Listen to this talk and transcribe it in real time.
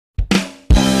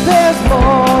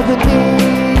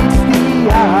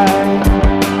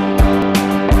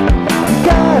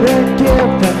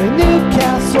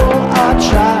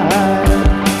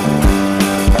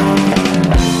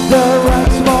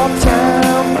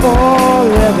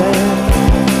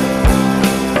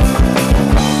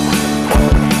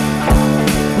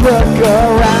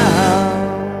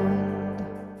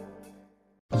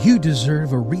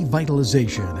deserve a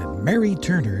revitalization at Mary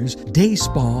Turner's Day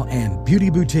Spa and Beauty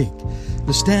Boutique.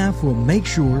 The staff will make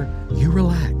sure you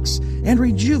relax and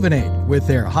rejuvenate with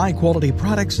their high-quality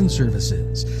products and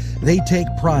services. They take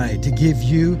pride to give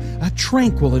you a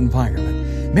tranquil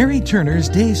environment. Mary Turner's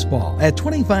Day Spa at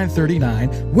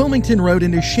 2539 Wilmington Road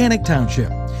in Shannock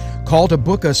Township. Call to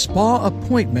book a spa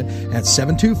appointment at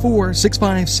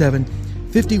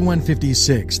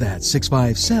 724-657-5156. That's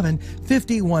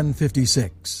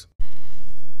 657-5156.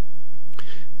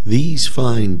 These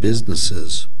fine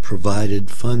businesses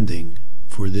provided funding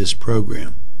for this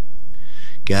program.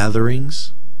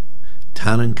 Gatherings,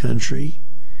 Town and Country,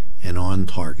 and On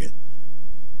Target.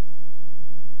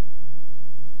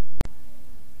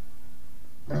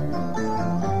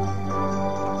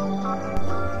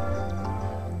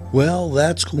 Well,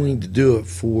 that's going to do it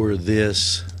for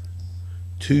this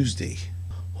Tuesday.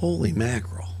 Holy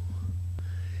mackerel.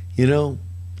 You know,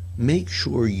 make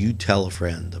sure you tell a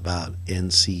friend about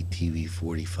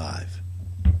NCTV45.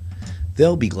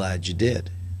 They'll be glad you did.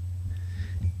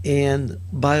 And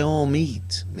by all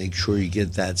means, make sure you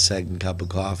get that second cup of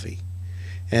coffee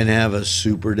and have a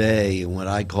super day in what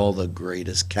I call the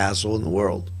greatest castle in the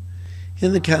world,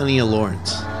 in the county of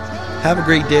Lawrence. Have a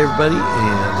great day, everybody,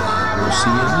 and we'll see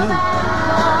you new.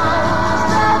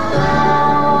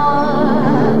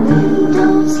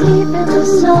 Don't sleep in the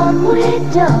subway,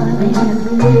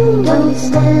 darling. Don't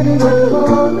stand in the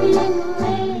pouring